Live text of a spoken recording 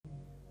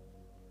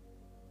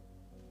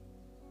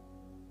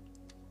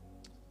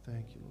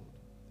Thank you, Lord.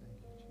 Thank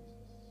you, Jesus.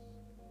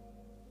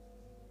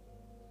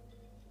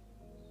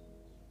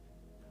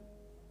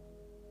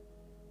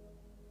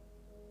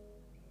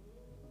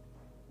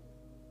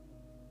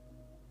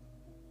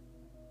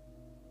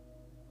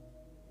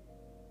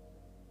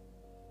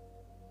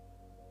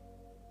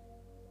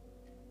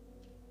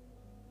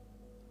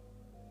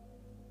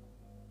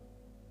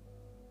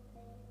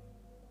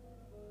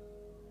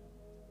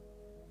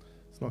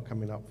 It's not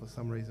coming up for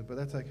some reason, but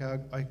that's okay.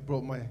 I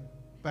brought my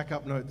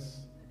backup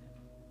notes.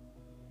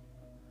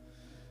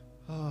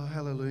 Oh,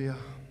 hallelujah.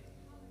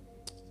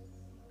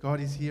 God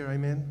is here,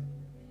 amen.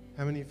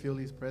 How many feel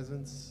His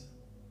presence?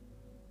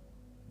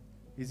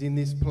 He's in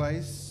this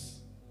place.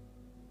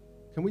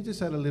 Can we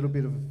just add a little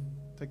bit of,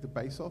 take the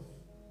bass off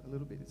a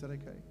little bit? Is that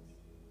okay?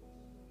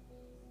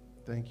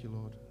 Thank you,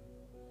 Lord.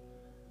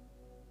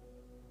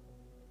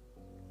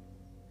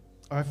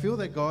 I feel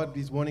that God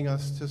is wanting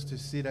us just to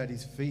sit at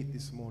His feet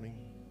this morning.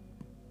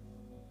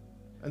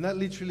 And that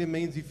literally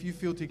means if you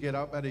feel to get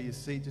up out of your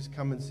seat, just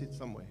come and sit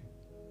somewhere.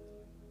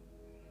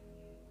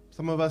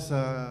 Some of us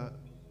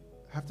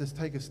have to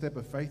take a step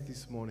of faith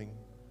this morning.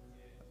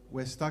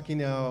 We're stuck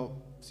in our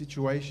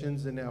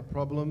situations and our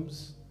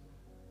problems,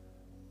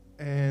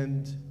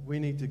 and we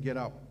need to get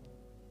up.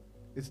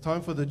 It's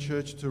time for the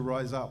church to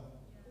rise up.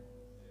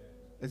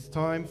 It's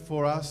time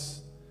for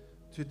us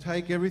to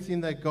take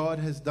everything that God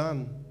has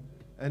done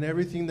and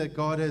everything that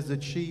God has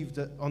achieved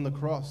on the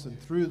cross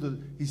and through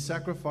His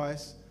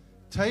sacrifice,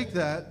 take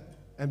that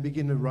and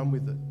begin to run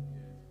with it.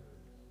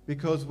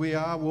 Because we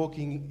are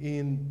walking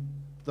in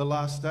the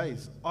last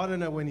days. I don't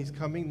know when He's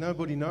coming.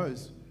 Nobody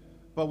knows.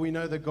 But we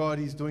know that God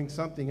is doing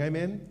something.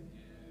 Amen?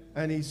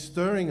 And He's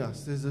stirring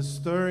us. There's a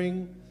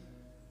stirring.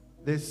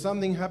 There's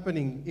something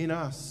happening in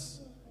us,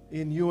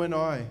 in you and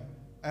I,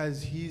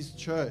 as His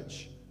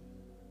church,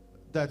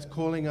 that's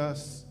calling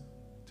us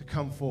to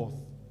come forth.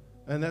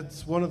 And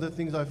that's one of the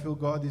things I feel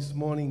God this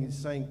morning is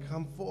saying,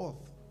 come forth.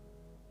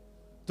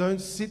 Don't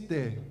sit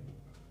there.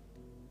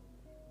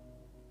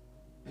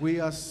 We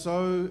are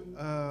so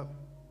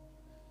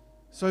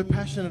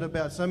passionate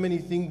about so many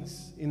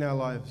things in our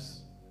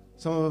lives.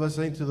 Some of us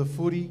are into the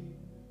footy.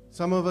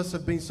 Some of us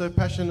have been so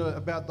passionate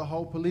about the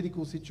whole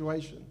political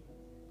situation.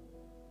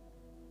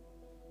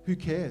 Who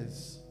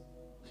cares?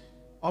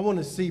 I want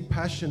to see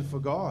passion for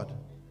God.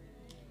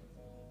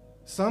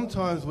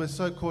 Sometimes we're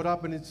so caught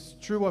up, and it's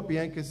true what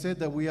Bianca said,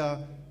 that we are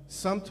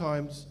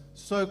sometimes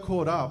so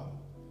caught up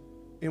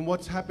in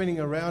what's happening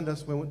around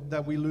us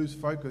that we lose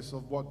focus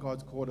of what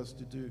God's called us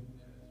to do.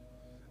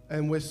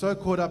 And we're so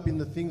caught up in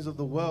the things of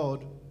the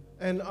world.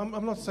 And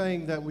I'm not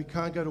saying that we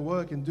can't go to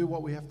work and do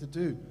what we have to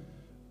do,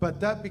 but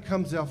that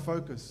becomes our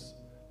focus.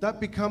 That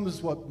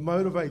becomes what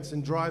motivates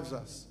and drives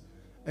us.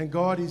 And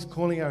God is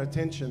calling our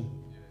attention.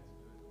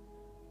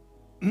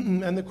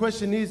 And the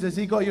question is, has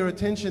He got your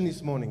attention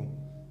this morning?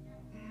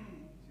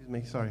 Excuse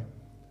me, sorry.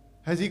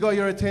 Has He got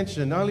your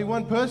attention? Only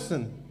one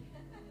person.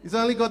 He's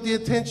only got the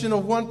attention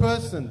of one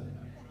person.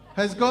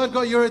 Has God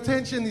got your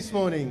attention this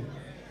morning?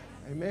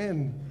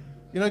 Amen.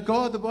 You know,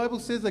 God, the Bible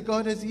says that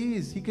God has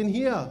ears. He can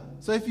hear.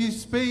 So if you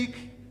speak,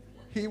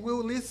 He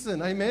will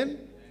listen. Amen?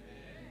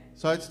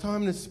 So it's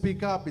time to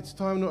speak up. It's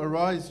time to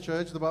arise,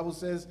 church. The Bible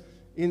says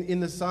in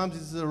the Psalms,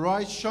 it says,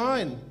 arise,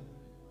 shine,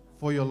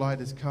 for your light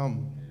has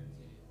come.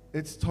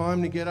 It's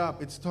time to get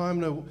up. It's time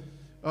to,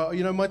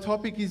 my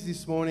topic is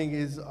this morning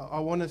is I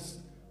want to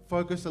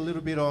focus a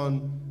little bit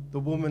on the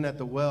woman at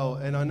the well.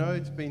 And I know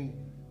it's been,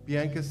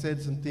 Bianca said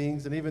some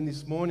things, and even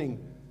this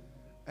morning.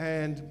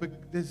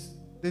 But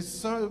there's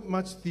so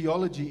much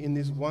theology in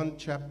this one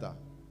chapter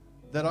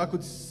that I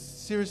could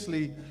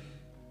seriously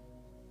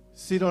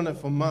sit on it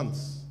for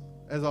months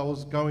as I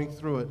was going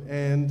through it.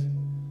 And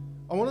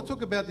I want to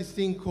talk about this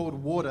thing called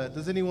water.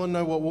 Does anyone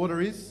know what water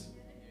is?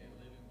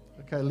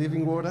 Okay,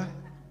 living water.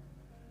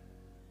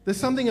 There's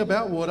something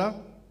about water.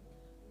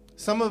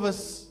 Some of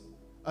us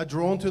are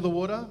drawn to the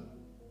water,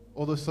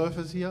 or the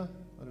surfers here.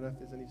 I don't know if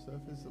there's any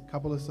surfers, a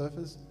couple of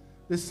surfers.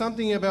 There's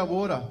something about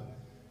water.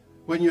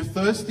 When you're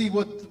thirsty,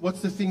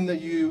 what's the thing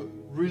that you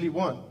really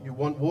want? You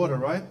want water,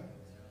 right?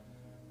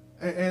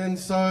 And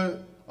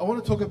so I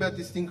want to talk about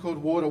this thing called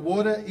water.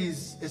 Water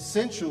is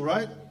essential,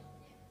 right?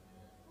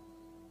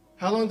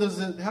 How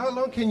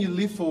long can you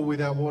live for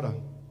without water?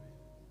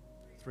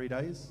 3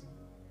 days?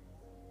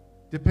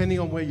 Depending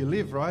on where you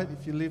live, right?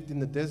 If you lived in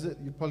the desert,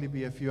 you'd probably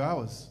be a few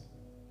hours.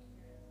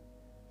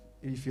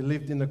 If you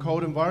lived in a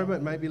cold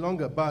environment, maybe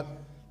longer. But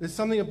there's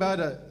something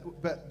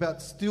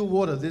about still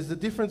water. There's a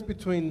difference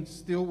between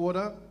still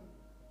water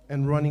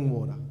and running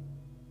water.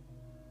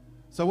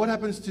 So what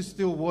happens to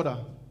still water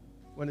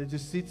when it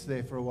just sits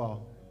there for a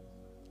while?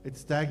 It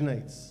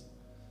stagnates.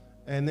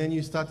 And then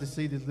you start to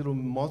see these little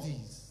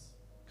mozzies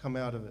come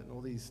out of it,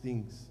 all these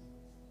things.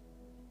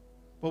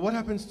 But what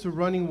happens to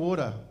running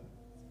water?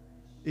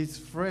 It's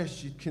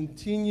fresh. It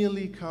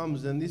continually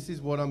comes. And this is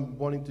what I'm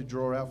wanting to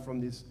draw out from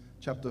this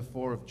chapter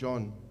 4 of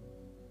John.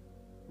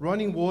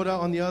 Running water,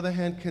 on the other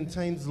hand,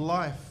 contains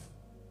life.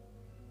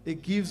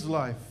 It gives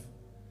life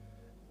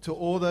to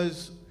all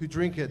those who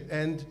drink it.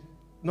 And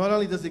not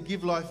only does it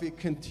give life, it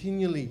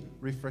continually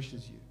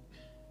refreshes you.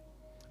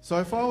 So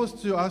if I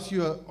was to ask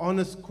you an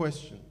honest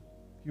question,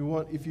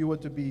 if you were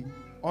to be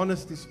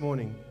honest this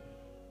morning,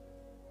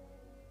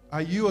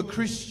 are you a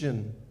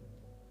Christian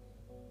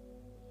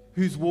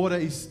whose water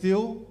is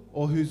still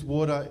or whose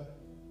water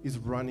is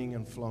running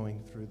and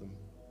flowing through them?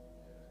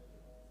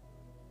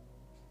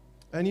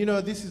 And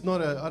this is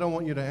not I don't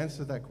want you to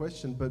answer that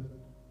question, but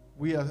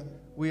we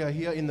are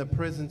here in the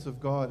presence of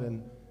God,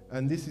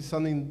 and this is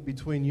something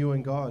between you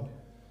and God.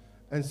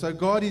 And so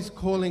God is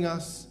calling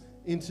us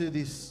into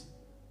this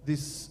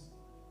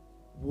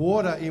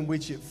water in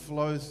which it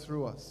flows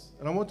through us.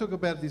 And I want to talk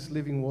about this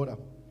living water.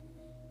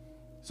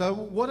 So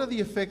what are the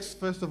effects,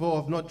 first of all,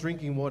 of not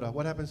drinking water?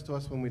 What happens to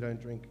us when we don't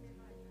drink?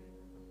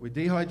 We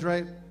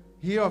dehydrate.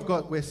 Here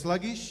we're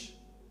sluggish,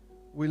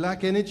 we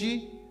lack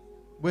energy,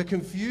 we're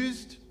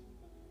confused,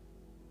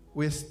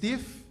 we're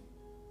stiff.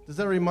 Does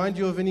that remind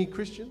you of any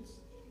Christians?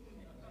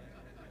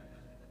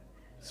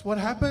 It's what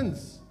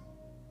happens.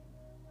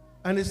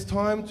 And it's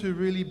time to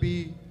really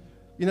be,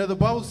 the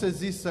Bible says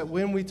this, that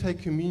when we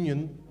take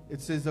communion, it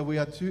says that we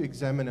are to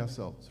examine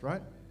ourselves,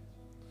 right?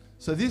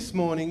 So this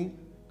morning,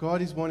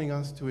 God is wanting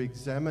us to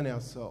examine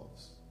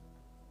ourselves.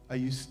 Are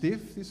you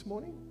stiff this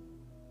morning?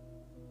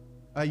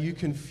 Are you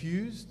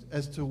confused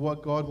as to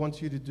what God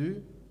wants you to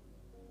do?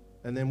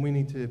 And then we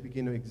need to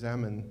begin to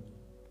examine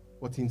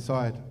what's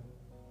inside.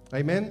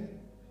 Amen?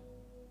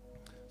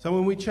 So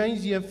when we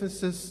change the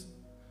emphasis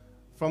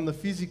from the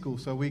physical,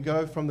 so we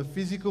go from the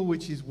physical,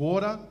 which is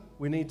water,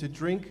 we need to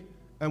drink,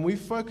 and we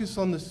focus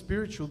on the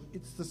spiritual,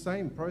 it's the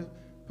same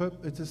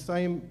it's the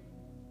same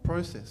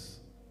process.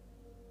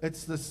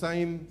 It's the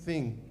same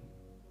thing.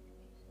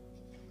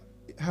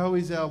 How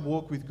is our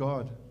walk with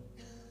God?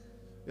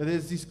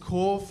 There's this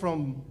call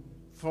from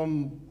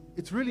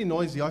it's really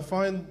noisy. I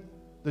find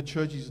the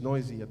church is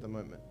noisy at the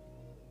moment.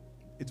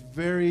 It's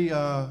very,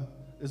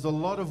 there's a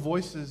lot of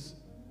voices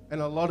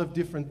and a lot of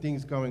different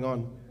things going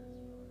on.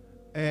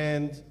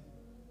 And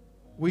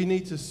we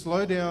need to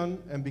slow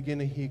down and begin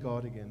to hear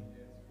God again.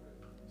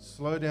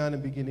 Slow down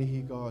and begin to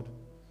hear God.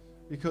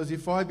 Because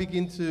if I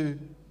begin to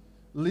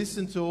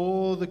listen to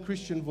all the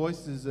Christian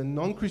voices and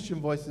non-Christian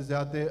voices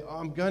out there,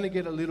 I'm going to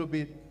get a little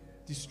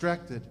bit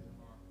distracted.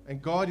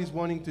 And God is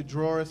wanting to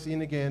draw us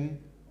in again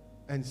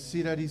and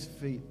sit at His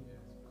feet.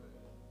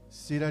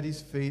 Sit at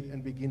His feet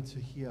and begin to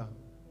hear,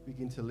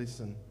 begin to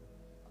listen.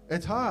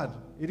 It's hard.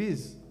 It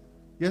is.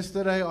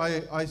 Yesterday,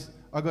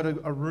 I got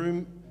a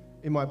room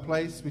in my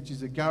place, which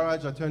is a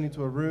garage. I turned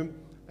into a room,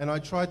 and I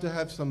tried to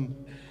have some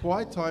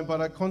quiet time, but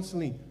I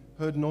constantly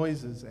heard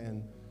noises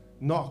and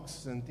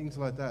knocks and things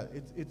like that.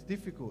 It's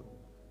difficult,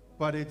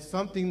 but it's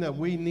something that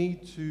we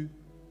need to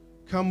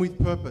come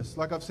with purpose.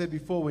 Like I've said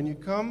before, when you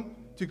come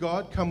to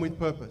God, come with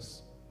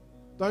purpose.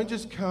 Don't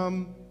just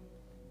come,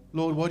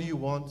 Lord, what do you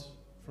want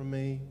from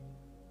me?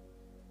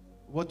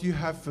 What do you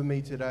have for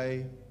me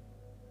today?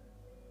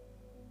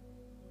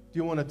 Do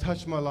you want to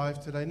touch my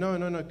life today?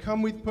 No.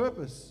 Come with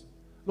purpose.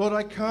 Lord,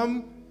 I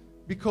come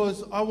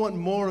because I want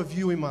more of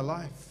you in my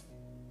life.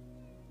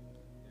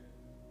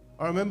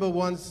 I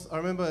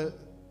remember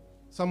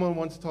someone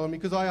once told me,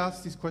 because I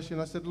asked this question,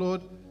 I said,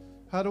 Lord,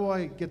 how do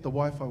I get the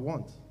wife I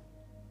want?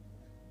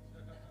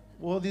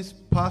 Well, this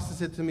pastor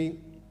said to me,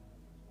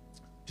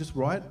 just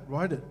write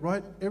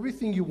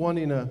everything you want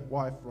in a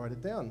wife, write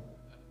it down.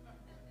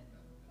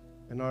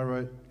 And I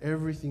wrote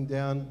everything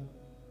down.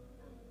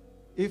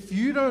 If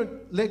you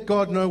don't let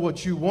God know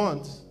what you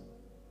want,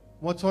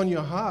 what's on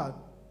your heart,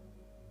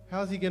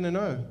 how's He going to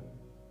know?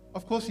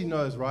 Of course He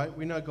knows, right?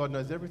 We know God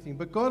knows everything.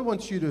 But God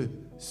wants you to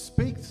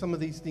speak some of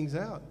these things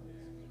out.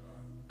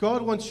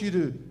 God wants you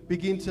to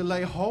begin to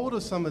lay hold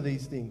of some of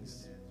these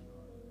things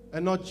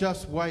and not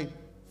just wait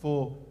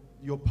for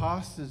your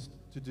pastors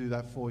to do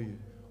that for you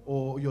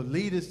or your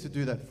leaders to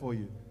do that for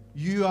you.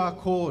 You are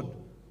called.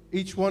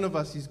 Each one of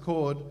us is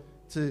called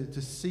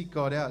to seek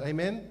God out.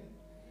 Amen?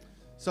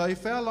 So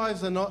if our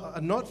lives are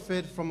not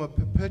fed from a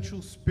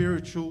perpetual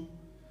spiritual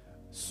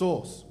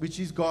source, which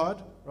is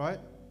God, right?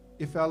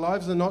 If our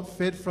lives are not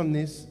fed from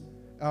this,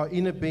 our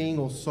inner being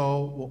or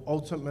soul will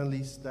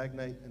ultimately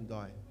stagnate and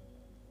die.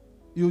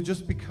 You'll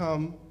just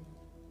become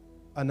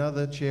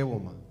another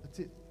chairwoman. That's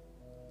it.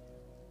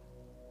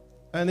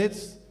 And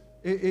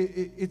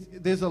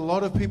there's a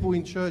lot of people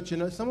in church.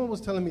 Someone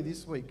was telling me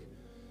this week.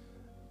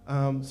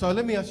 So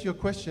let me ask you a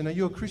question. Are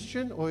you a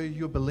Christian or are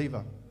you a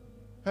believer?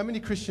 How many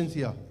Christians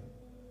here?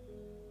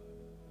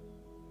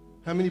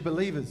 How many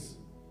believers?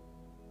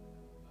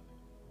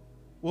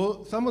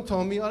 Well, someone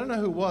told me, I don't know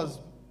who it was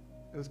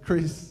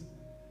Chris,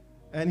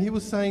 and he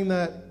was saying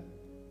that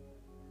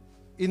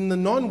in the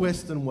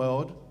non-Western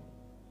world,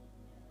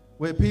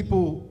 where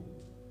people,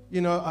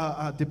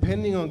 are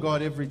depending on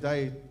God every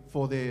day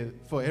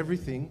for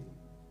everything,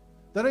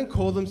 they don't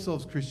call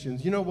themselves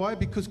Christians. You know why?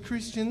 Because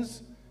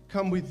Christians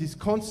come with this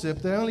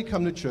concept, they only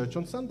come to church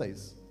on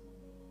Sundays.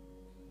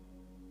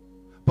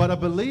 But a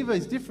believer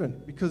is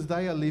different because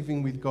they are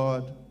living with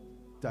God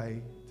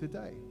day to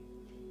day,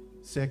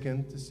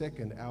 second to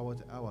second, hour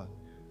to hour.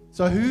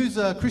 So who's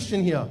a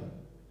Christian here?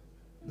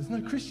 There's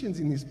no Christians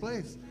in this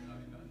place.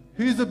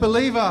 Who's a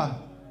believer?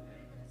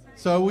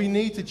 So we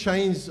need to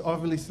change,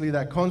 obviously,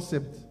 that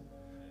concept.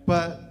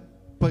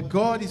 But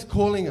God is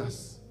calling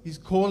us. He's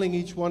calling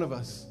each one of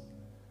us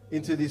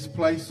into this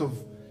place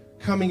of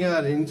coming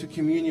out and into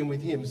communion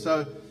with Him.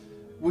 So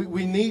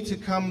we need to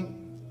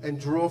come and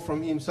draw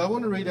from Him. So I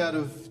want to read out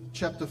of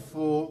chapter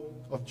 4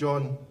 of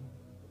John.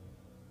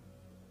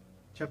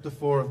 Chapter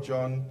 4 of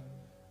John,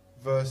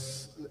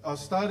 I'll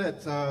start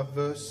at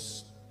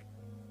verse.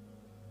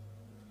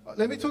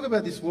 Let me talk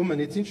about this woman.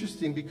 It's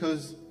interesting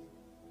because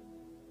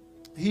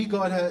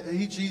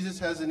Jesus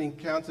has an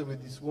encounter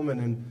with this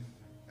woman,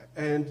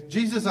 and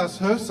Jesus asked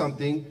her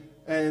something,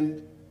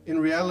 and in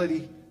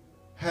reality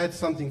had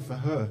something for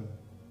her.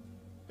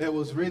 It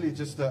was really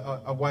just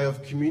a way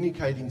of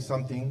communicating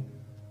something,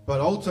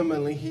 but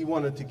ultimately He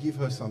wanted to give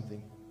her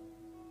something.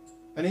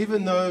 And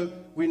even though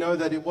we know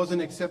that it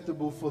wasn't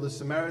acceptable for the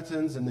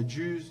Samaritans and the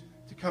Jews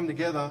to come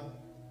together,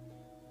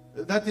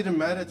 that didn't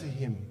matter to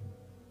Him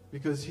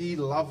because He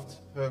loved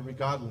her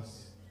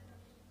regardless.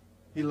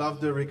 He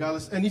loved her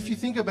regardless. And if you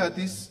think about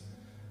this,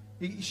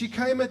 she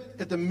came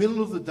at the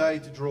middle of the day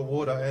to draw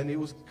water, and it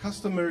was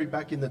customary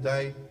back in the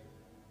day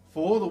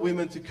for all the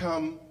women to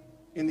come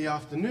in the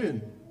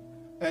afternoon.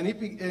 And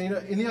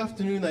in the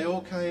afternoon they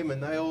all came,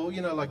 and they all,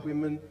 like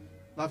women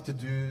love to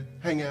do,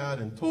 hang out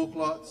and talk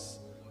lots,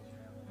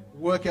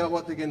 work out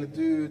what they're going to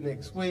do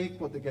next week,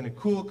 what they're going to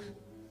cook,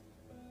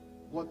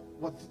 what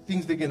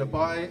things they're going to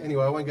buy.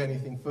 Anyway, I won't go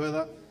anything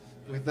further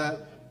with that.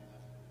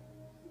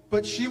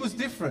 But she was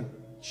different.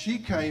 She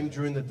came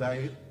during the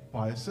day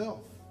by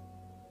herself.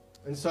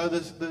 And so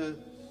the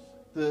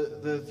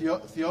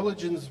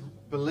theologians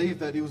believe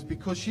that it was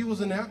because she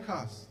was an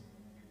outcast.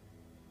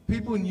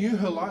 People knew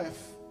her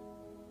life.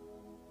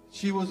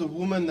 She was a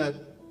woman that,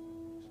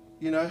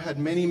 had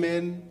many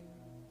men,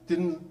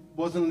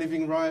 wasn't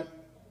living right.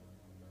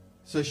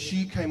 So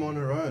she came on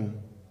her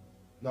own.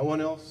 No one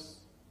else.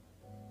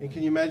 And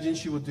can you imagine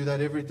she would do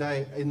that every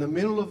day? In the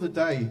middle of the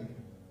day,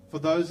 for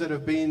those that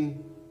have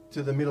been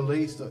to the Middle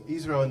East or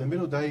Israel, in the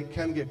middle of the day it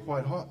can get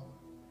quite hot.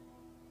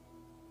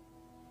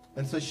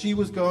 And so she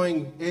was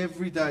going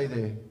every day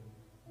there.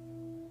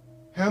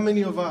 How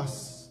many of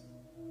us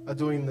are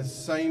doing the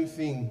same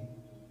thing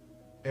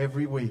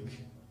every week?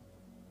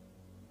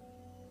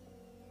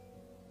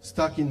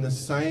 Stuck in the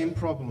same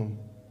problem.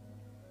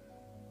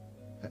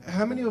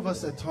 How many of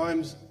us at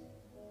times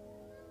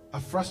are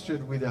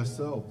frustrated with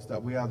ourselves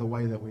that we are the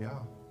way that we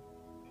are?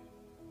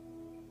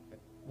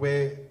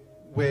 Where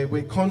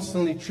we're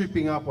constantly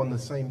tripping up on the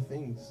same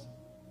things.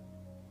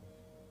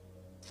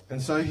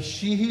 And so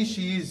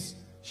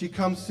she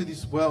comes to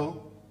this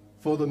well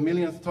for the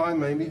millionth time,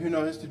 maybe, who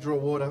knows, to draw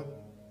water.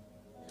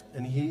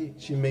 And here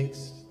she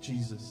meets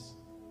Jesus.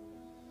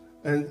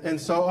 And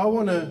so I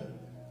want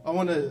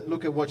to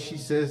look at what she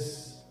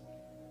says,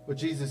 what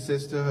Jesus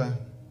says to her.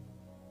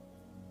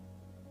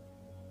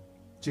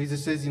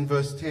 Jesus says in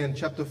verse 10,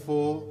 chapter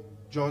 4,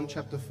 John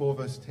chapter 4,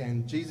 verse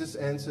 10, Jesus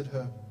answered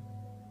her,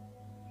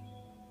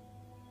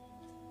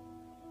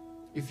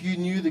 "If you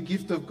knew the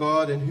gift of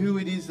God and who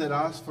it is that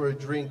asks for a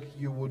drink,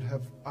 you would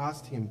have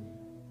asked Him,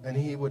 and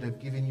He would have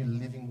given you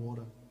living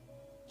water."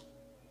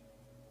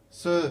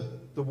 "Sir,"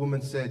 the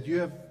woman said, "you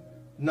have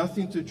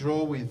nothing to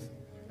draw with,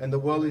 and the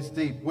well is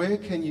deep. Where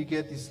can you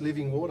get this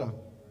living water?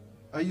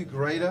 Are you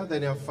greater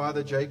than our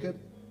father Jacob,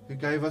 who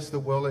gave us the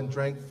well and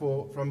drank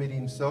from it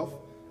himself,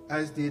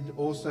 as did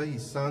also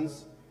his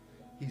sons,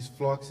 his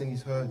flocks and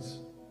his herds?"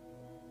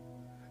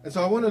 And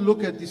so I want to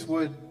look at this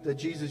word that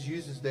Jesus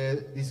uses there,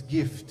 this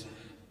gift.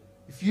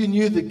 If you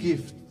knew the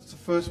gift, it's the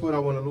first word I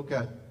want to look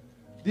at.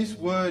 This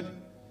word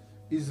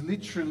is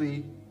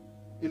literally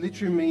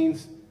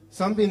means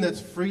something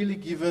that's freely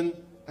given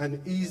and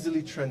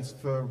easily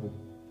transferable.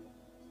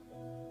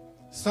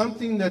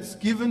 Something that's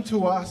given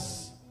to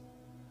us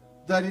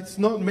that it's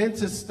not meant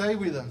to stay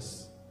with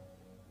us.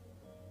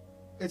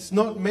 It's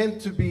not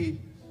meant to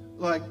be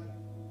like,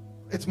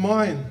 it's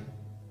mine.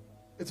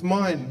 It's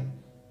mine.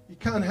 You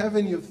can't have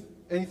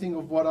anything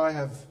of what I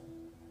have.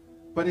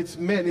 But it's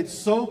meant, its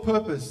sole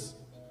purpose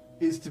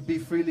is to be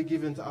freely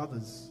given to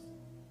others.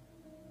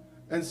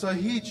 And so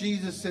here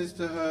Jesus says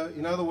to her,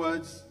 in other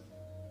words,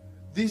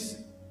 this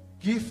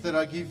gift that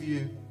I give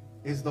you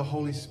is the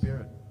Holy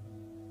Spirit.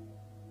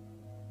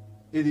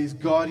 It is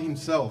God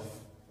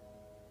Himself.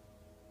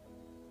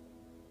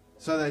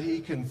 So that He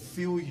can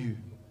fill you.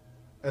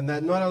 And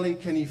that not only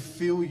can He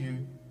fill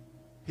you,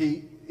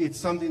 it's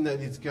something that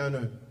it's going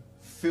to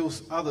fill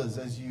others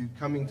as you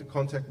come into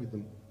contact with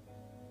them.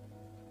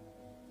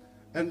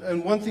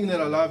 And one thing that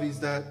I love is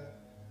that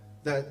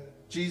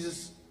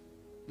Jesus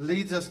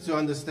leads us to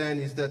understand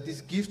is that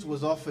this gift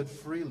was offered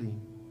freely.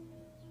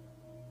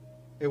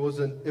 It was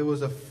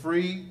a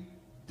free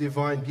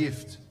divine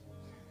gift.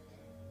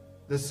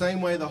 The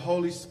same way the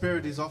Holy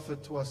Spirit is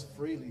offered to us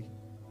freely.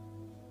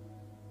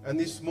 And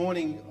this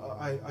morning,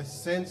 I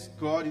sense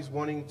God is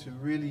wanting to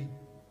really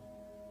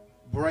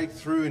break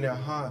through in our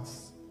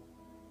hearts.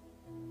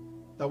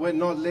 That we're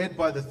not led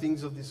by the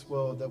things of this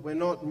world. That we're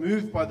not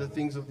moved by the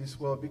things of this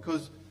world.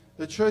 Because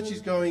the church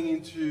is going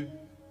into,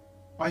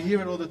 I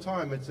hear it all the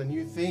time, it's a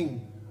new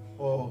thing.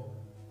 Or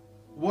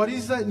what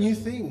is that new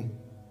thing?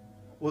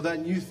 Well, that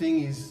new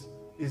thing is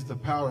the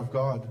power of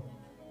God,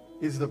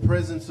 is the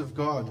presence of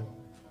God,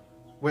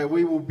 where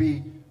we will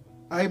be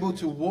able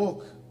to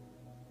walk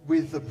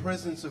with the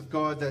presence of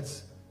God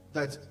that's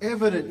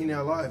evident in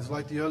our lives,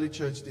 like the early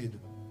church did.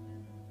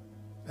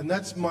 And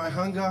that's my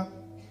hunger,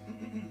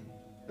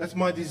 that's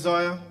my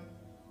desire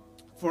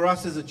for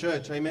us as a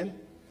church, amen?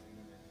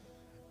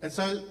 And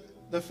so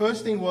the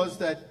first thing was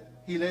that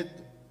he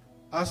led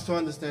us to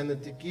understand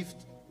that the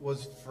gift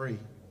was free.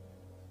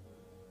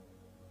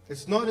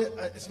 It's not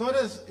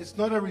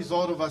a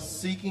result of us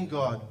seeking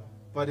God,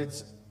 but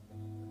it's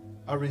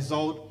a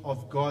result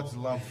of God's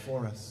love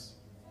for us.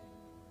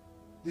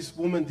 This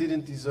woman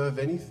didn't deserve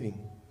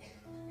anything.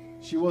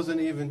 She wasn't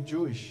even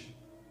Jewish.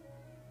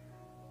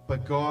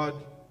 But God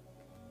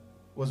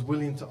was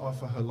willing to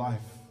offer her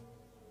life.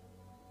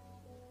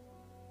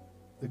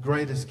 The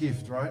greatest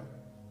gift, right?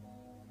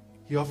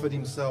 He offered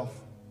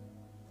himself.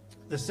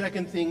 The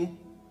second thing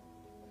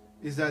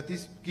is that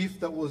this gift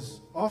that was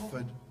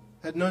offered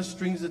had no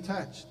strings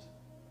attached.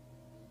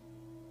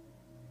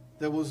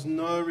 There was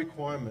no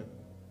requirement.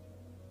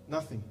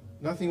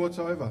 Nothing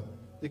whatsoever.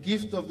 The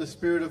gift of the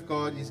Spirit of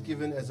God is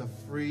given as a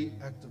free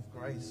act of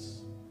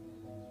grace.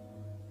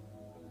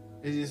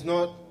 It is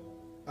not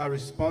a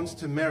response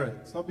to merit.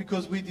 It's not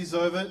because we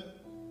deserve it,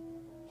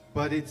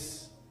 but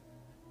it's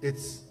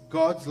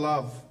God's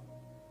love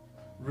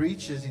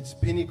reaches its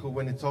pinnacle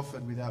when it's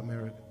offered without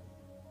merit.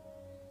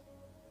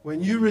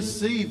 When you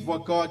receive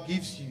what God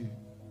gives you,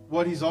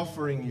 what He's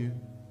offering you,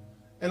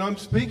 and I'm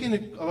speaking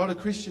to a lot of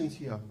Christians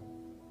here.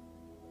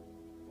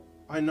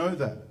 I know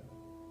that.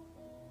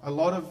 A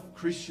lot of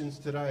Christians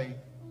today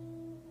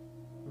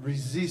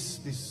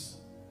resist this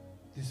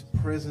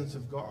presence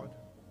of God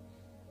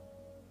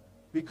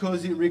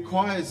because it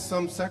requires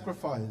some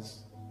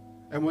sacrifice.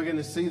 And we're going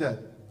to see that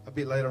a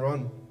bit later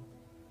on.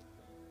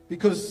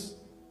 Because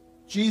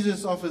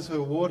Jesus offers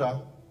her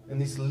water,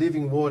 and this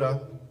living water,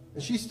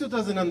 and she still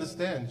doesn't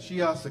understand.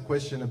 She asks a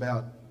question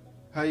about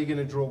how you're going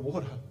to draw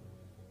water.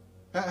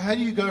 How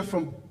do you go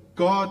from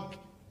God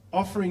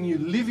offering you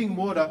living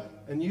water,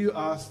 and you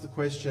ask the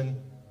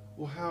question,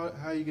 well, how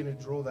are you going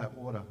to draw that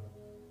water?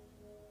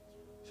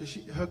 So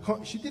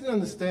she didn't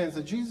understand.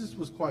 So Jesus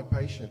was quite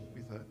patient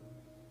with her.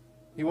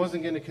 He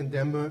wasn't going to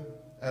condemn her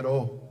at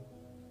all.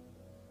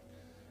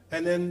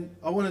 And then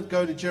I want to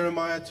go to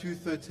Jeremiah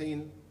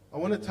 2:13. I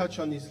want to touch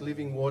on this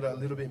living water a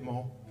little bit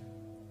more.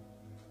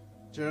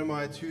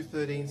 Jeremiah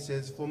 2:13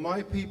 says, "For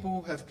my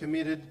people have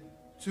committed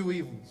two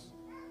evils.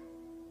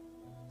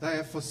 They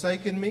have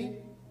forsaken me,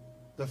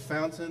 the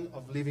fountain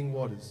of living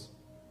waters,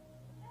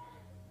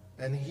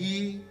 and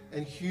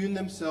hewn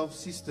themselves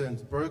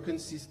cisterns, broken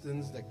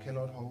cisterns that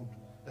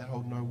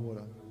hold no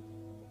water."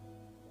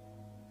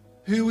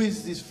 Who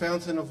is this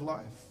fountain of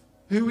life?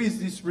 Who is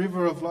this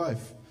river of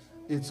life?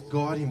 It's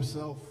God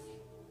Himself.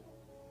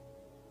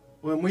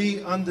 When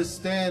we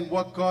understand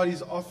what God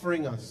is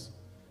offering us,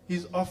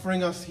 He's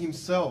offering us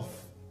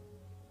Himself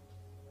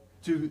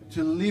to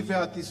live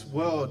out this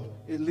world,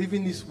 live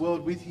in this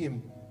world with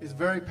Him. Is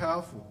very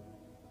powerful.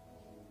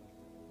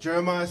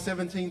 Jeremiah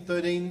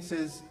 17:13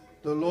 says,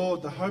 "The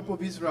Lord, the hope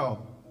of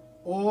Israel,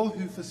 all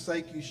who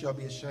forsake you shall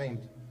be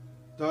ashamed.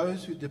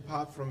 Those who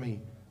depart from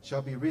me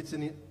shall be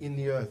written in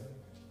the earth,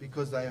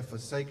 because they have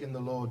forsaken the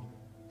Lord,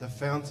 the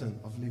fountain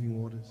of living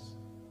waters."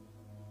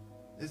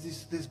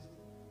 There's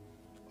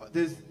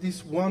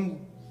this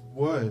one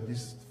word,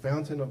 this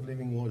fountain of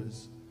living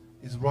waters,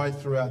 is right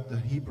throughout the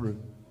Hebrew,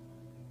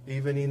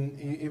 even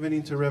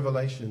into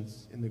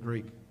Revelations in the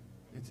Greek.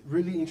 It's a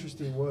really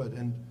interesting word,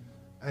 and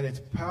it's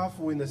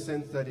powerful in the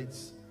sense that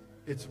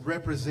it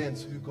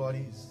represents who God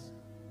is.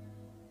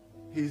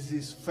 He's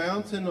this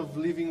fountain of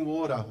living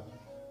water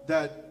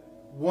that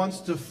wants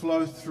to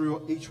flow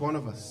through each one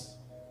of us.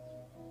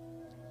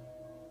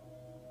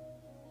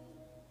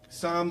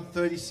 Psalm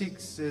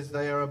 36 says,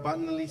 "They are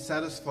abundantly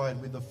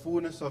satisfied with the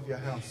fullness of your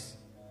house,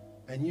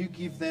 and you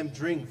give them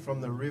drink from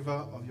the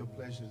river of your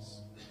pleasures.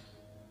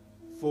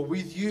 For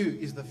with you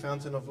is the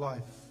fountain of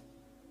life.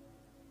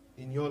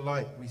 In your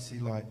light we see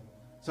light."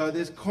 So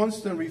there's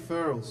constant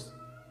referrals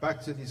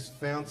back to this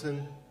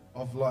fountain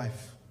of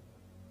life.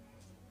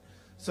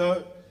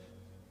 So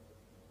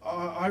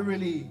I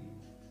really,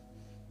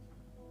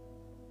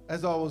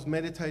 as I was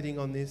meditating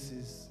on this,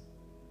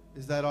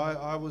 is that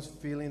I was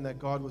feeling that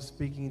God was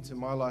speaking into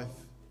my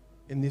life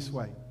in this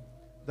way.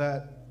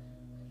 That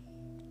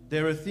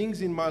there are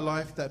things in my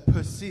life that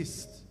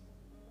persist.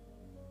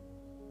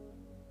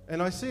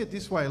 And I see it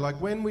this way, like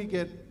when we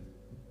get,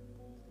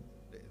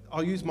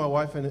 I'll use my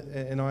wife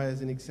and I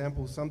as an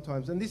example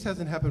sometimes, and this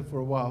hasn't happened for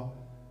a while,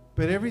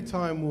 but every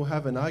time we'll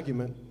have an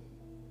argument,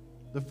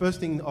 the first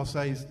thing I'll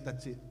say is,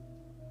 "That's it.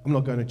 I'm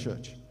not going to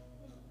church."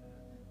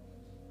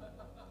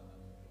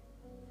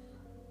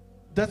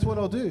 That's what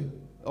I'll do.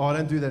 Oh, I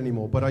don't do that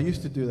anymore, but I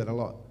used to do that a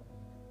lot.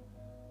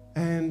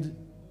 And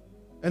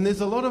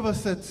there's a lot of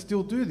us that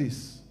still do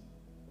this.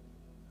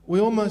 We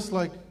almost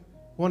like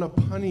want to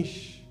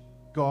punish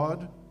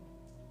God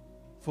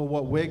for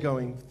what we're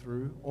going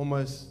through,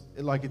 almost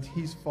like it's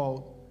his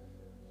fault.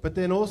 But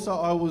then also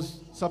I was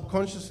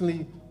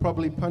subconsciously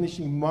probably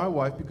punishing my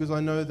wife because I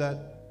know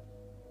that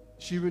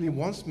she really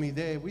wants me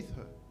there with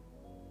her.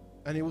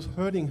 And it was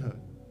hurting her.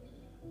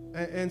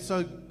 And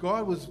so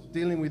God was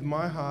dealing with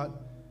my heart,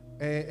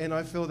 and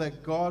I feel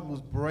that God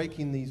was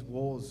breaking these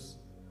walls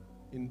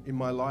in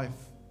my life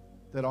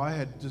that I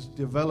had just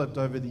developed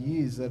over the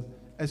years. That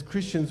as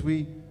Christians,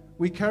 we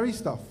carry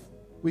stuff.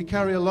 We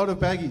carry a lot of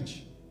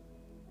baggage,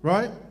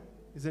 right?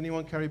 Does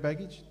anyone carry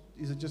baggage?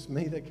 Is it just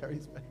me that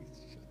carries baggage?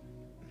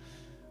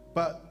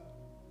 But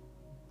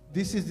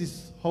this is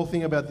this whole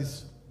thing about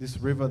this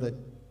river that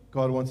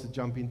God wants to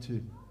jump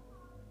into,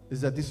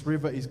 is that this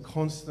river is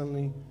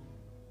constantly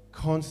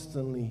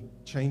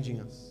changing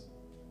us.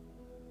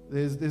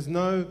 There's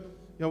no,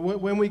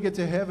 when we get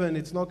to heaven,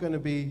 it's not going to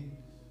be,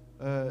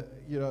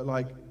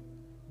 like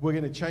we're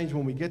going to change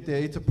when we get there.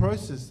 It's a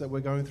process that we're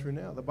going through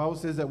now. The Bible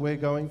says that we're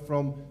going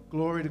from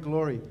glory to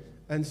glory.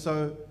 And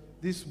so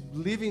this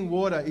living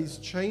water is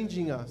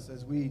changing us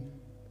as we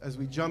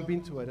jump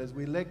into it, as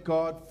we let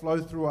God flow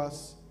through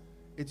us.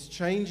 It's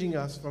changing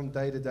us from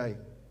day to day.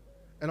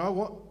 And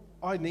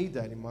I need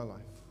that in my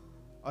life.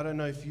 I don't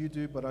know if you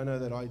do, but I know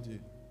that I do.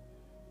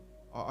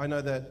 I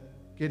know that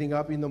getting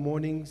up in the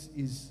mornings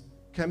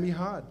can be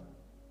hard,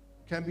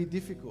 can be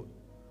difficult.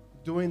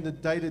 Doing the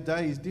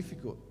day-to-day is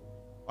difficult.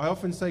 I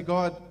often say,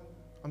 God,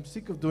 I'm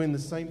sick of doing the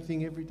same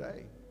thing every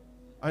day.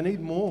 I need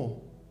more.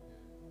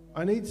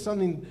 I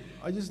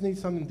just need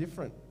something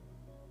different.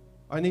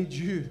 I need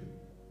you.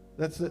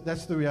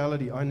 That's the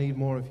reality. I need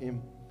more of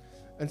him.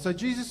 And so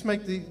Jesus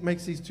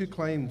makes these two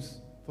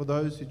claims for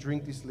those who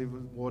drink this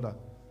living water.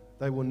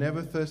 They will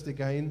never thirst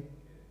again,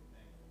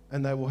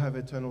 and they will have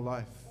eternal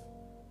life.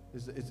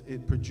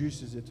 It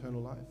produces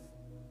eternal life.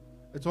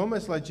 It's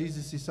almost like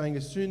Jesus is saying,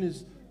 as soon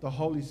as the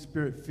Holy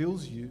Spirit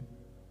fills you,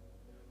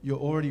 you're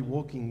already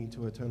walking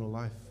into eternal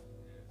life.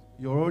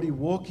 You're already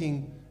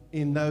walking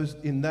in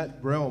that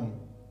realm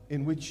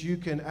in which you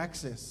can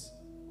access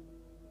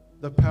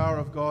the power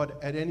of God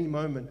at any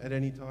moment, at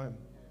any time.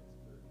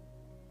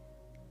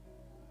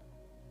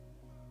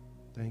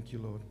 Thank you,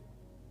 Lord.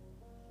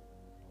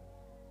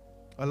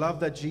 I love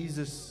that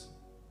Jesus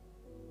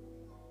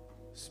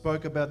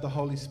spoke about the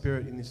Holy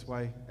Spirit in this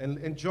way.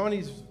 And John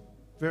is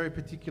very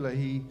particular.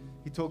 He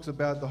talks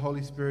about the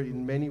Holy Spirit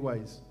in many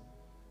ways.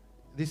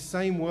 This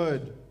same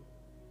word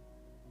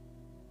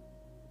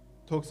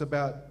talks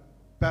about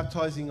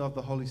baptizing of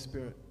the Holy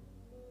Spirit.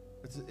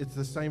 It's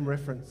the same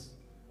reference.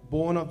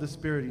 Born of the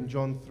Spirit in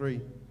John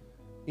 3.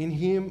 In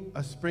him,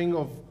 a spring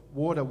of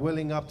water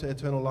welling up to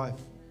eternal life.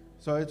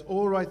 So it's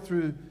all right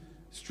through.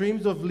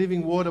 Streams of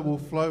living water will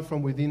flow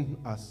from within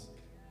us.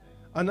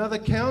 Another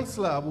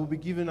counselor will be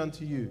given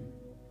unto you.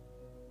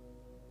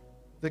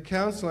 The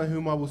counselor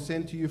whom I will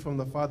send to you from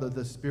the Father,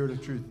 the Spirit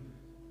of truth.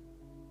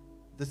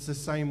 That's the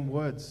same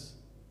words.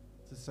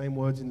 It's the same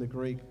words in the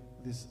Greek.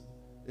 It's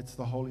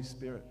the Holy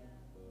Spirit.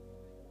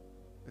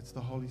 It's the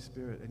Holy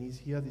Spirit. And he's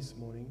here this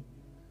morning.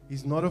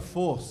 He's not a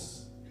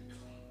force,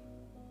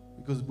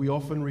 because we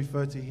often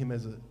refer to him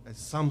as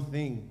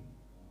something.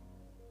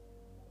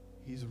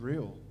 He's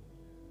real.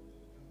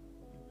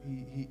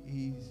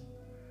 He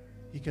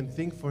can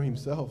think for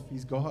himself.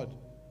 He's God.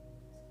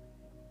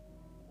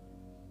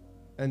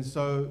 And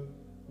so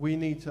we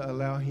need to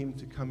allow him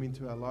to come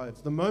into our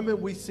lives. The moment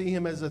we see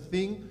him as a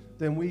thing,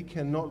 then we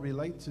cannot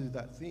relate to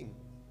that thing.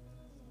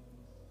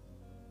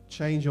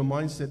 Change your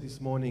mindset this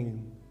morning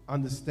and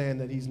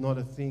understand that he's not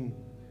a thing.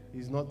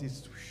 He's not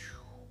this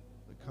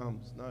that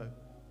comes. No.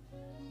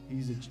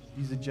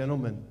 He's a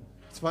gentleman.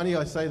 It's funny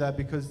I say that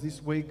because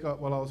this week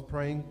while I was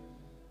praying,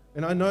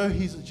 and I know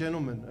he's a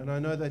gentleman, and I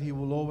know that he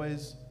will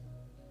always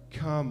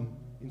come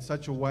in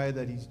such a way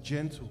that he's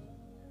gentle.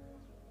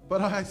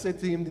 But I said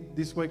to him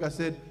this week, I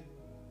said,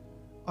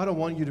 I don't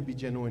want you to be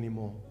gentle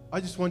anymore. I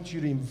just want you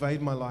to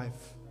invade my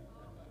life.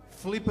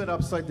 Flip it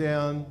upside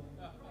down.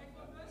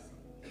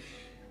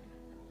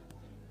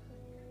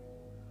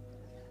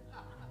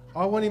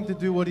 I want him to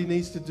do what he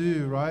needs to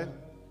do, right?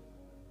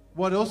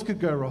 What else could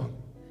go wrong?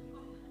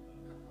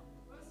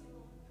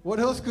 What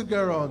else could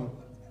go wrong?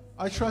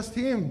 I trust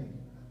him.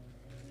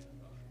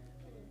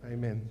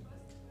 Amen.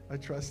 I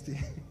trust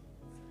him.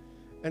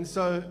 And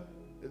so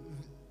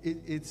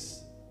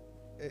it's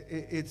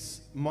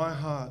my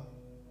heart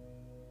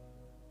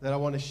that I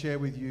want to share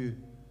with you,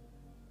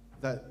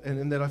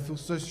 and that I feel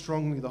so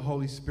strongly the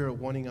Holy Spirit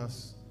wanting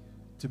us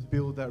to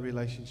build that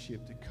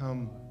relationship, to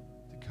come.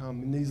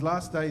 In these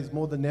last days,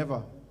 more than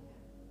ever,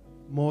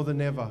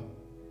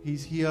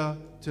 he's here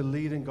to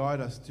lead and guide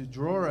us, to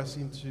draw us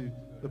into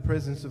the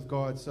presence of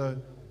God. So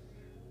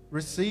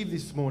receive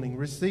this morning,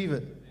 receive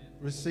it.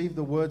 Receive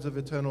the words of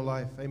eternal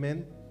life.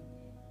 Amen.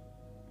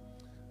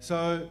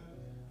 So,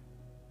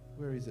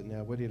 where is it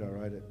now? Where did I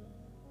write it?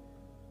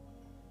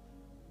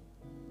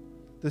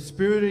 The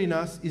Spirit in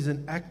us is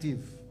an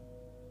active,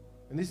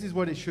 and this is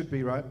what it should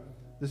be, right?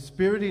 The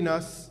Spirit in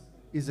us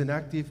is an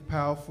active,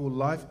 powerful,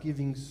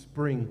 life-giving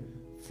spring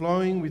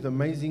flowing with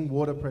amazing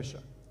water pressure.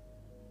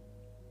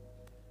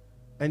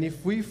 And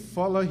if we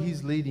follow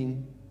his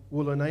leading,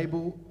 will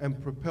enable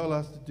and propel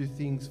us to do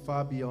things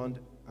far beyond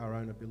our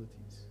own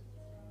abilities.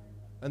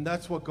 And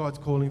that's what God's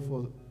calling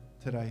for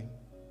today.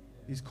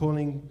 He's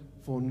calling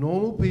for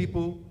normal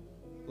people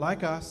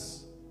like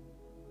us,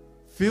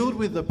 filled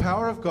with the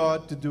power of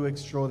God to do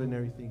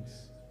extraordinary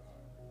things.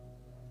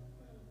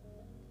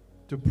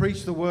 To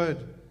preach the word.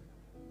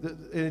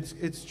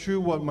 It's true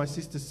what my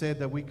sister said,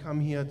 that we come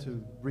here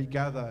to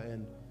regather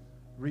and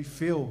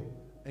refill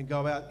and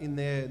go out in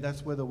there.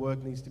 That's where the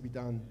work needs to be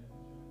done.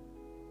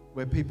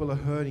 Where people are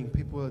hurting,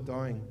 people are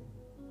dying.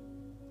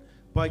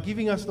 By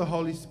giving us the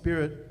Holy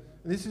Spirit,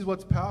 and this is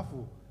what's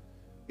powerful.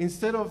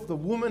 Instead of the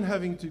woman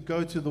having to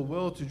go to the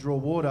well to draw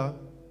water,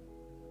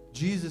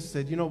 Jesus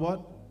said, you know what?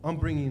 I'm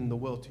bringing the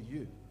well to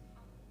you.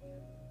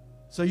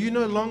 So you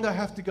no longer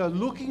have to go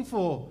looking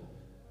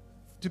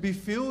to be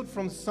filled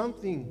from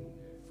something,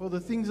 for the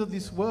things of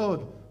this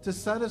world to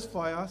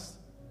satisfy us.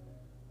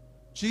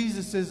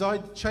 Jesus says, I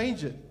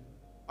change it.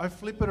 I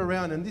flip it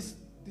around, and this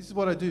is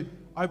what I do.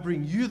 I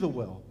bring you the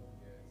well.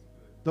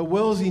 The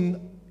well's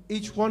in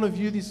each one of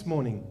you this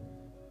morning.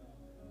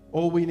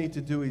 All we need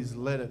to do is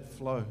let it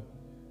flow.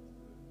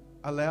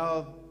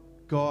 Allow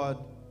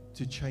God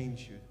to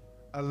change you.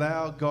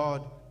 Allow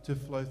God to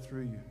flow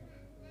through you.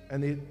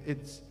 And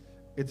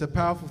it's a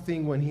powerful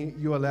thing when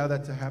you allow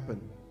that to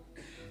happen.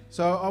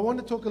 So I want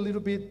to talk a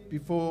little bit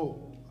before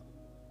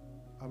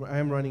I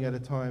am running out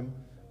of time,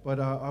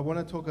 but I want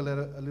to talk a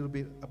little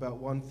bit about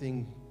one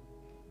thing.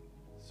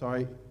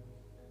 Sorry,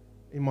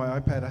 in my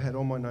iPad I had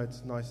all my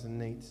notes nice and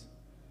neat,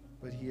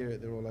 but here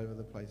they're all over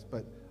the place.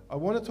 But I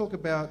want to talk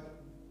about,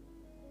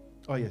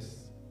 oh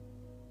yes.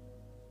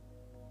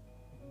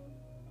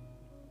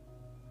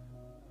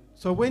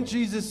 So when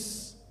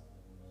Jesus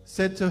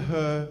said to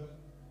her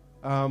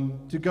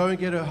to go and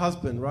get her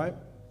husband, right?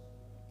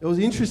 It was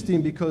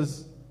interesting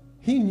because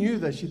he knew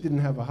that she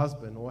didn't have a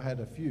husband or had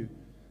a few.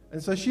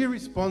 And so she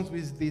responds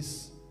with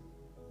this,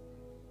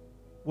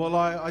 well,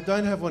 I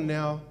don't have one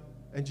now.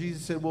 And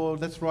Jesus said, well,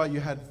 that's right, you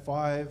had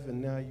 5,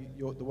 and now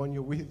the one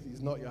you're with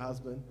is not your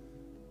husband.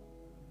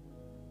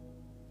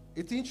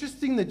 It's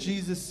interesting that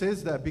Jesus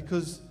says that,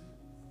 because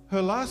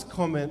her last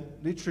comment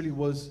literally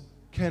was,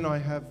 can I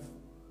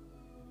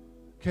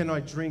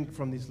drink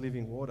from this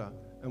living water?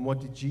 And what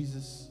did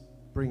Jesus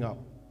bring up?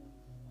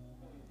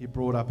 He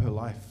brought up her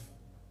life.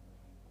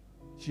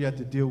 She had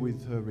to deal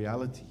with her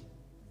reality.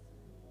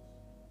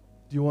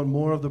 Do you want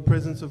more of the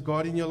presence of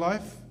God in your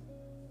life?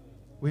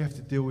 We have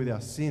to deal with our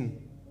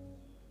sin.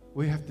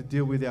 We have to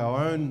deal with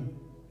our own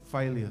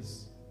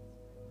failures.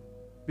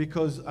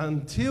 Because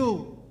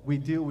until we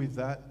deal with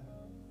that,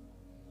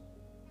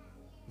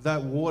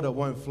 that water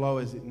won't flow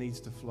as it needs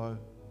to flow.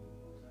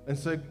 And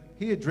so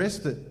he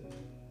addressed it.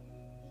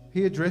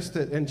 He addressed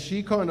it, and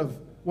she kind of,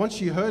 once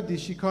she heard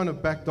this, she kind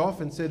of backed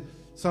off and said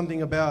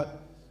something about,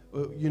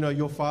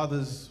 your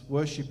fathers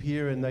worship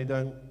here and they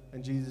don't,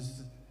 and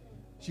Jesus,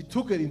 she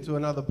took it into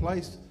another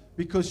place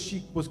because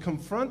she was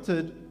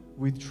confronted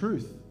with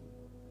truth.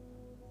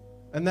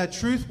 And that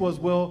truth was,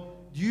 well,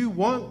 do you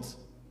want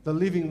the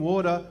living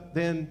water?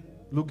 Then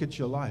look at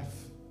your life.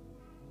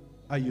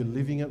 Are you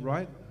living it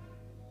right?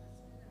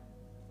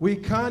 We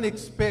can't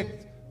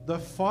expect the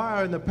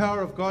fire and the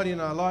power of God in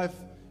our life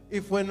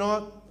if we're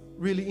not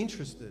really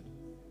interested.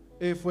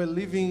 If we're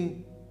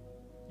living,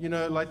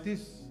 like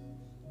this,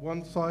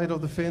 one side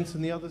of the fence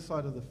and the other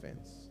side of the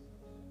fence.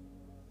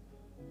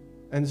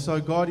 And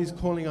so God is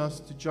calling us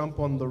to jump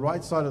on the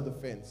right side of the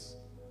fence.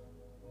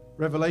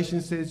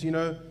 Revelation says,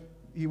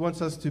 He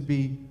wants us to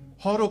be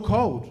hot or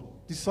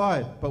cold,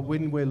 decide. But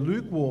when we're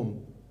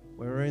lukewarm,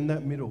 we're in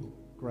that middle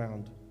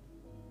ground.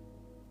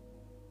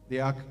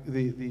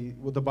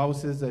 The Bible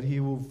says that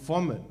He will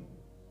vomit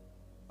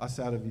us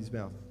out of His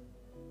mouth.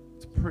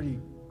 It's pretty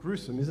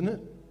gruesome, isn't it?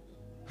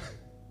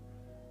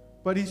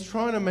 But He's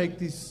trying to make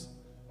this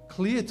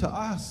clear to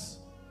us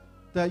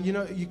that,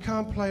 you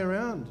can't play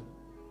around.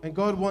 And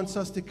God wants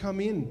us to come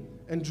in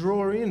and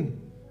draw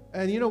in.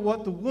 And you know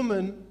what? The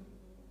woman,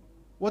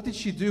 what did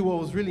she do? What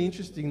was really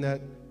interesting,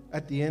 that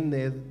at the end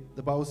there,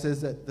 the Bible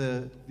says that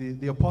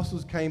the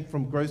apostles came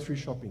from grocery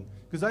shopping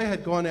because they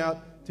had gone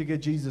out to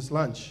get Jesus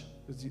lunch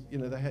because,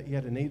 he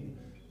hadn't eaten.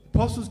 The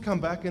apostles come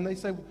back and they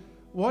say,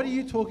 why are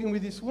you talking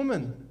with this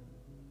woman?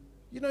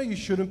 You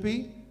shouldn't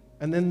be.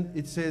 And then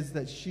it says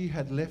that she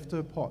had left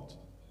her pot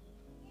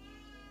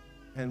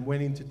and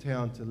went into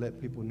town to let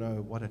people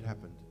know what had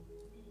happened.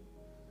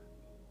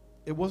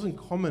 It wasn't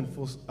common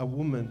for a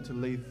woman to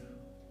leave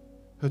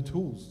her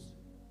tools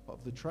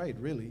of the trade,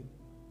 really.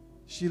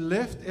 She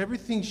left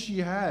everything she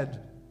had.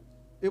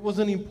 It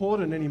wasn't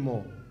important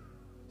anymore.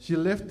 She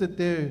left it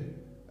there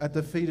at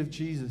the feet of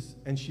Jesus,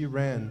 and she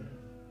ran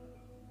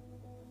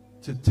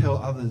to tell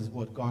others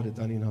what God had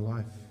done in her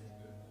life.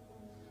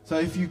 So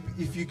if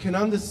you can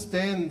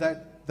understand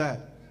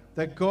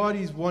that God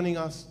is wanting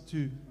us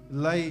to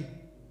lay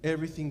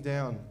everything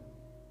down,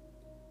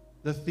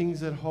 the things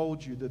that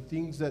hold you, the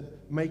things that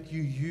make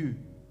you,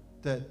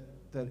 that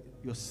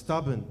you're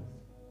stubborn,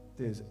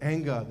 there's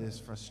anger, there's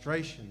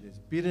frustration, there's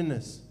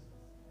bitterness.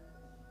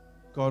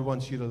 God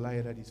wants you to lay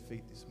it at His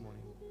feet this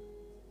morning.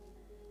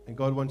 And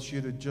God wants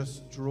you to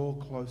just draw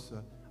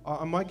closer.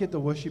 I might get the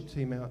worship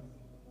team out.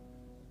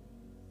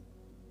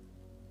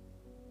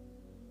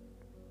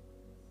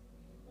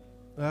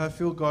 I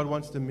feel God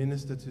wants to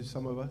minister to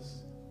some of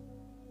us.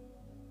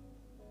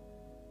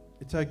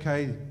 It's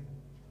okay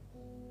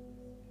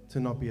to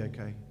not be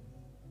okay.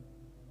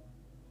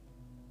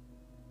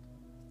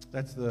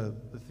 That's the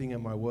thing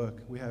at my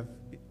work. We have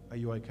Are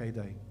You Okay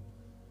Day.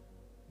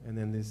 And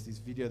then there's this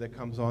video that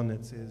comes on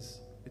that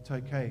says, it's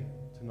okay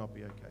to not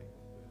be okay.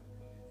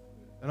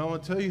 And I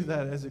want to tell you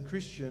that as a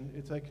Christian,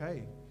 it's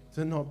okay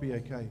to not be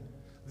okay.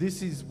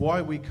 This is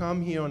why we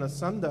come here on a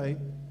Sunday,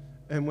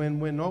 and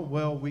when we're not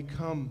well, we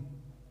come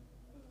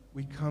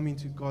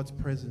into God's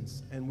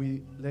presence and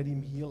we let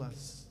Him heal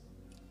us.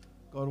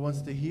 God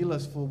wants to heal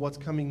us for what's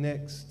coming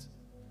next.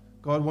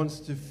 God wants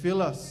to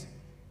fill us,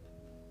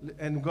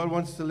 and God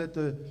wants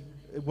to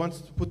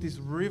wants to put this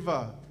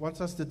river,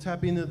 wants us to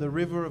tap into the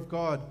river of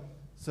God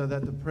so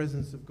that the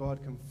presence of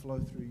God can flow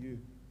through you.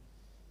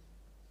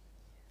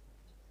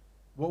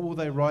 What will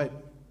they write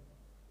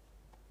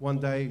one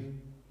day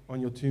on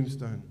your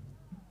tombstone?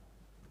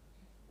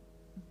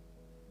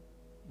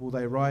 Will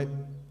they write,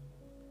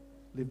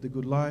 lived a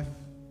good life,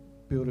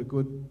 built a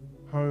good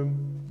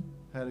home,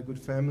 had a good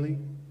family?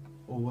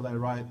 Or will they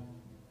write,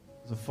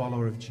 as a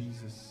follower of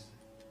Jesus,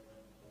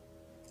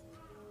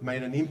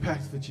 made an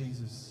impact for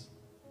Jesus?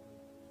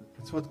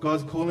 That's what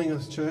God's calling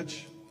us,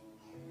 church.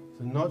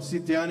 To not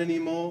sit down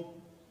anymore,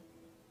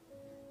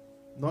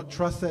 not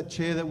trust that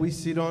chair that we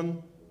sit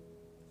on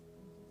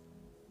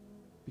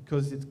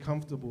because it's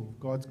comfortable.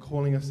 God's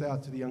calling us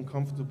out to the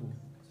uncomfortable,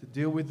 to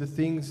deal with the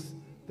things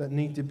that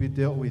need to be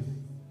dealt with.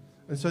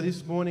 And so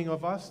this morning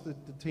I've asked the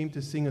team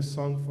to sing a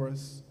song for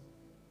us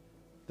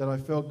that I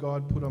felt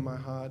God put on my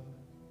heart.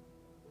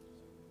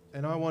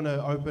 And I want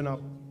to open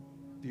up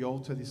the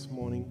altar this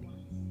morning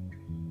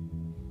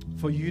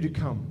for you to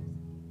come.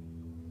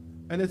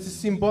 And it's a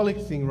symbolic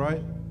thing,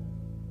 right?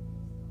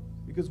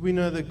 Because we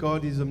know that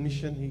God is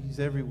omniscient, He's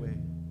everywhere.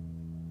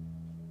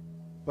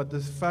 But the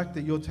fact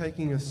that you're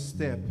taking a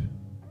step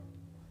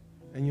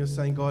and you're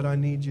saying, God, I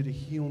need you to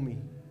heal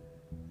me.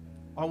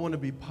 I want to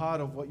be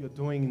part of what you're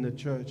doing in the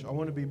church. I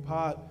want to be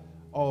part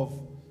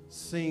of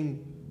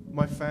seeing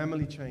my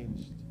family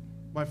changed,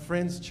 my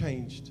friends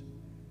changed.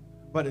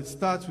 But it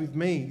starts with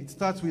me. It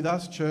starts with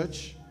us,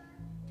 church.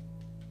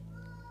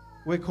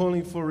 We're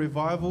calling for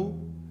revival,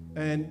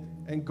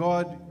 and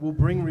God will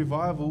bring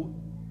revival,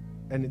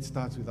 and it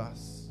starts with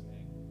us.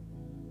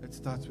 It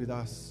starts with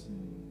us.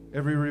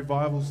 Every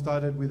revival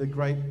started with a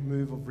great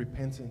move of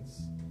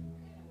repentance.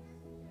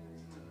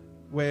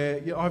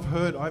 Where I've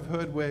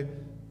heard where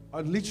I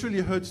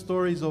literally heard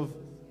stories of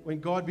when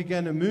God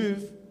began to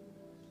move,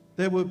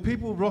 there were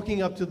people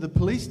rocking up to the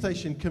police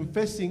station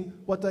confessing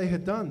what they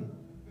had done.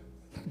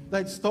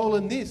 They'd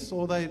stolen this,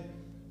 or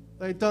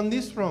they'd done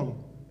this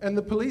wrong. And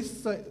the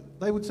police,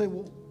 they would say,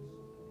 well,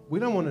 we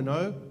don't want to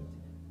know.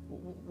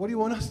 What do you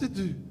want us to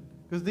do?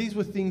 Because these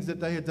were things that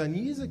they had done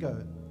years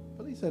ago.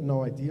 Police had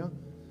no idea.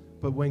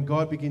 But when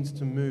God begins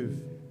to move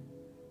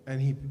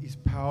and His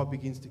power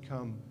begins to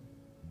come,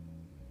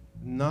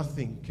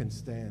 nothing can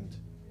stand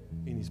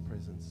in His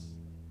presence.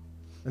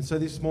 And so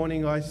this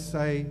morning I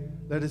say,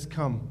 let us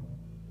come.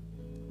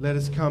 Let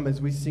us come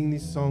as we sing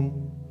this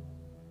song.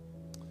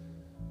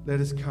 Let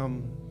us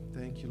come.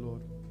 Thank you,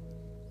 Lord.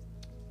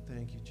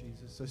 Thank you,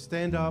 Jesus. So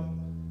stand up,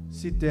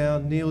 sit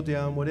down, kneel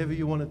down, whatever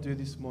you want to do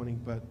this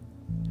morning, but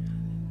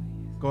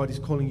God is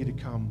calling you to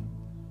come.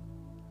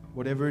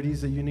 Whatever it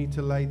is that you need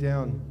to lay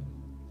down,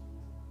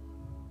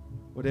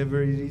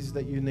 whatever it is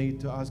that you need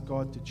to ask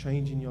God to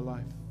change in your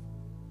life.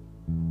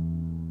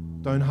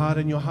 Don't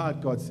harden your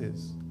heart, God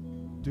says.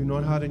 Do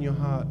not harden your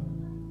heart.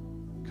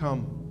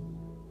 Come.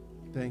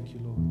 Thank you,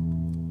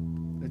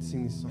 Lord. Let's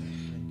sing this song.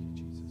 Thank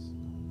you, Jesus.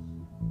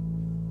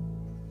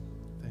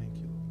 Thank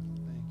you, Lord.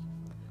 Thank you,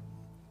 Father.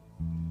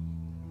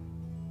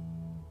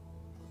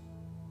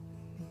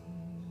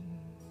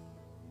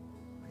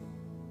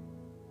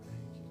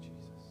 Thank you,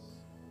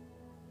 Jesus.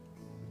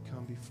 We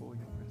come before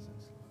your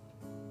presence, Lord.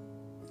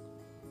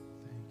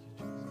 Thank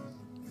you, Jesus.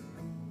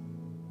 Thank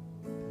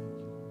you, Lord.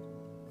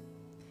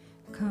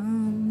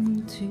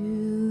 Come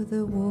to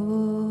the water.